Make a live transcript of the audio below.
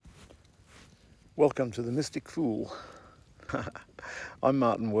Welcome to the Mystic Fool. I'm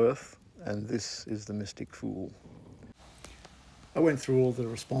Martin Worth, and this is the Mystic Fool. I went through all the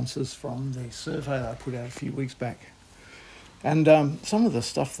responses from the survey that I put out a few weeks back, and some of the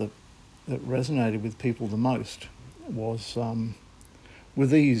stuff that resonated with people the most was with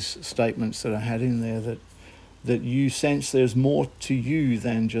these statements that I had in there that you sense there's more to you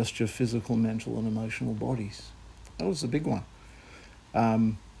than just your physical, mental, and emotional bodies. That was the big one.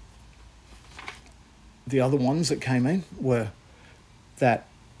 The other ones that came in were that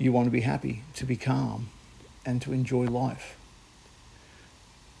you want to be happy, to be calm, and to enjoy life.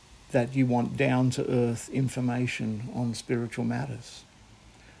 That you want down-to-earth information on spiritual matters.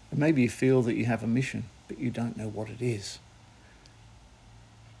 And maybe you feel that you have a mission, but you don't know what it is.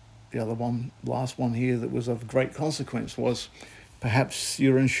 The other one, last one here that was of great consequence was perhaps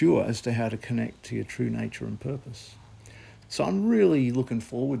you're unsure as to how to connect to your true nature and purpose. So I'm really looking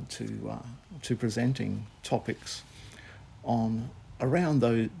forward to presenting topics on around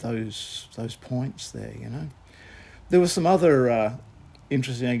those points there. There were some other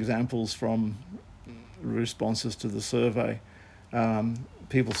interesting examples from responses to the survey.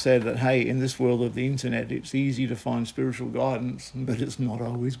 People said that, hey, in this world of the internet, it's easy to find spiritual guidance, but it's not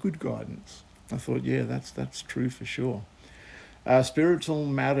always good guidance. I thought, yeah, that's true for sure. Spiritual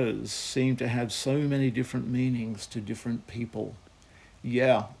matters seem to have so many different meanings to different people.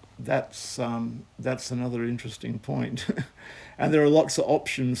 Yeah, that's another interesting point. And there are lots of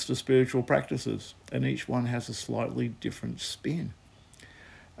options for spiritual practices, and each one has a slightly different spin.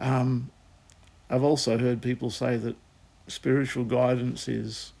 I've also heard people say that spiritual guidance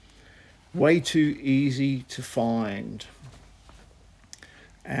is way too easy to find.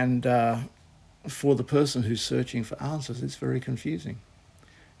 And for the person who's searching for answers, it's very confusing.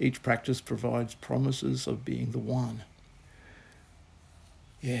 Each practice provides promises of being the one.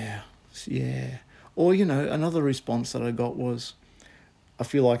 Yeah. Or, another response that I got was, I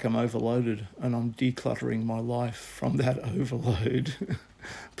feel like I'm overloaded and I'm decluttering my life from that overload.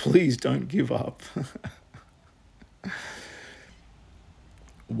 Please don't give up.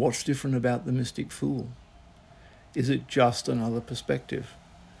 What's different about the Mystic Fool? Is it just another perspective?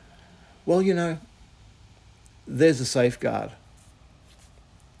 Well, there's a safeguard.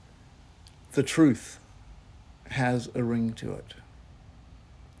 The truth has a ring to it.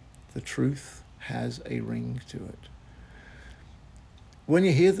 The truth has a ring to it. When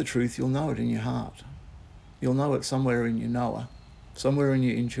you hear the truth, you'll know it in your heart. You'll know it somewhere in your knower, somewhere in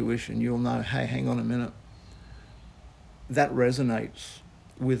your intuition. You'll know, hey, hang on a minute. That resonates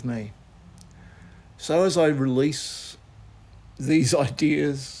with me. So as I release these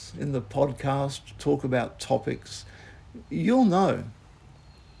ideas in the podcast, talk about topics, you'll know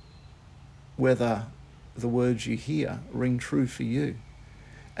whether the words you hear ring true for you.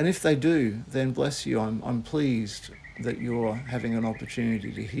 And if they do, then bless you, I'm pleased that you're having an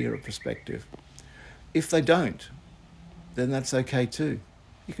opportunity to hear a perspective. If they don't, then that's okay too.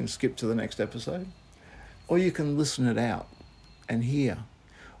 You can skip to the next episode, or you can listen it out and hear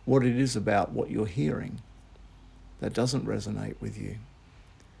what it is about what you're hearing that doesn't resonate with you.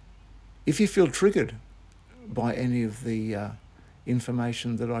 If you feel triggered by any of the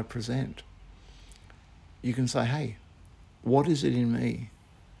information that I present, you can say, hey, what is it in me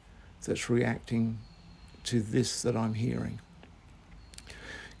that's reacting to this that I'm hearing?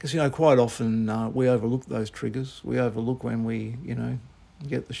 Because, quite often we overlook those triggers. We overlook when we,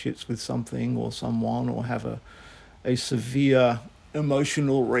 get the shits with something or someone, or have a severe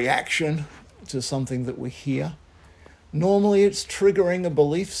emotional reaction to something that we hear. Normally it's triggering a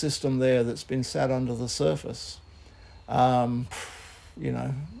belief system there that's been sat under the surface. It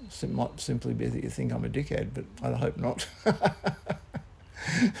might simply be that you think I'm a dickhead, but I hope not.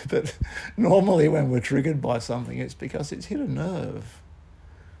 But normally when we're triggered by something, it's because it's hit a nerve.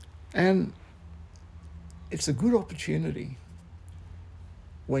 And it's a good opportunity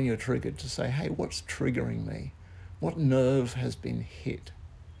when you're triggered to say, hey, what's triggering me? What nerve has been hit?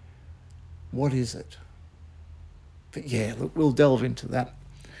 What is it? But yeah, look, we'll delve into that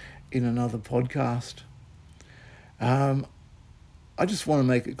in another podcast. I just want to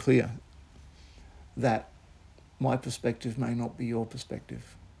make it clear that my perspective may not be your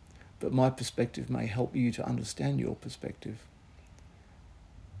perspective, but my perspective may help you to understand your perspective.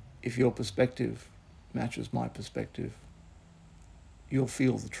 If your perspective matches my perspective, you'll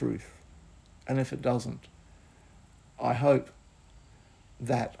feel the truth. And if it doesn't, I hope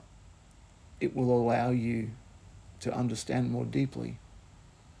that it will allow you to understand more deeply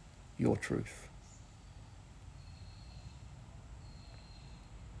your truth.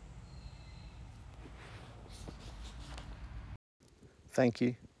 Thank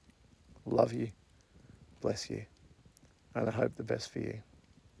you. Love you. bless you. And I hope the best for you.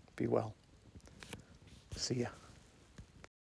 Be well. See ya.